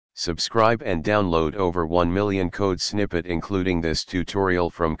Subscribe and download over 1 million code snippet including this tutorial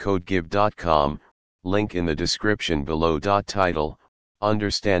from codegive.com, link in the description below. Title,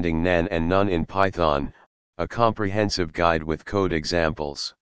 Understanding nan and nun in Python, a comprehensive guide with code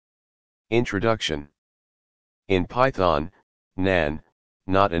examples. Introduction. In Python, nan,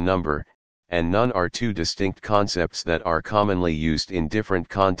 not a number, and nun are two distinct concepts that are commonly used in different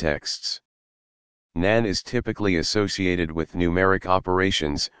contexts. Nan is typically associated with numeric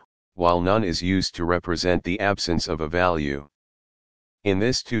operations, while nun is used to represent the absence of a value. In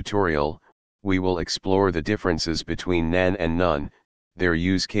this tutorial, we will explore the differences between nan and nun, their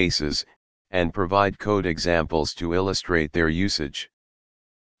use cases, and provide code examples to illustrate their usage.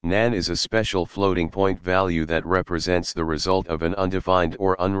 Nan is a special floating point value that represents the result of an undefined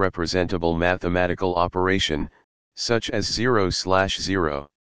or unrepresentable mathematical operation, such as 0/0.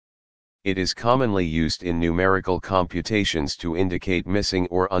 It is commonly used in numerical computations to indicate missing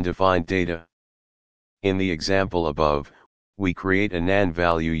or undefined data. In the example above, we create a nan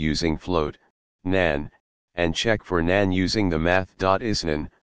value using float, nan, and check for nan using the math.isnan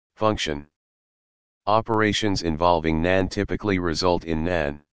function. Operations involving nan typically result in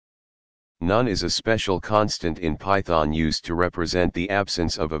nan. None is a special constant in Python used to represent the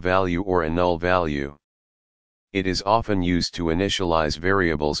absence of a value or a null value. It is often used to initialize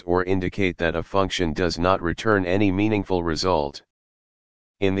variables or indicate that a function does not return any meaningful result.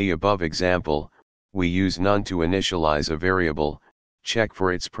 In the above example, we use none to initialize a variable, check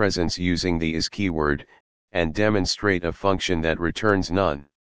for its presence using the is keyword, and demonstrate a function that returns none.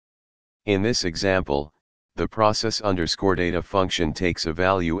 In this example, the process_data function takes a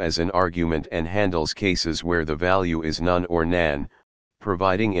value as an argument and handles cases where the value is none or nan,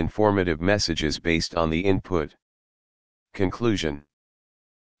 providing informative messages based on the input. Conclusion.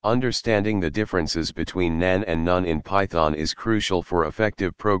 Understanding the differences between nan and nun in Python is crucial for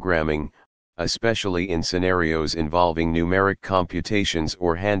effective programming, especially in scenarios involving numeric computations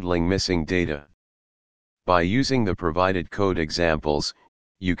or handling missing data. By using the provided code examples,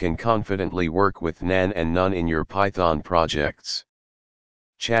 you can confidently work with nan and nun in your Python projects.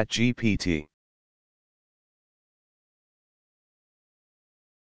 ChatGPT.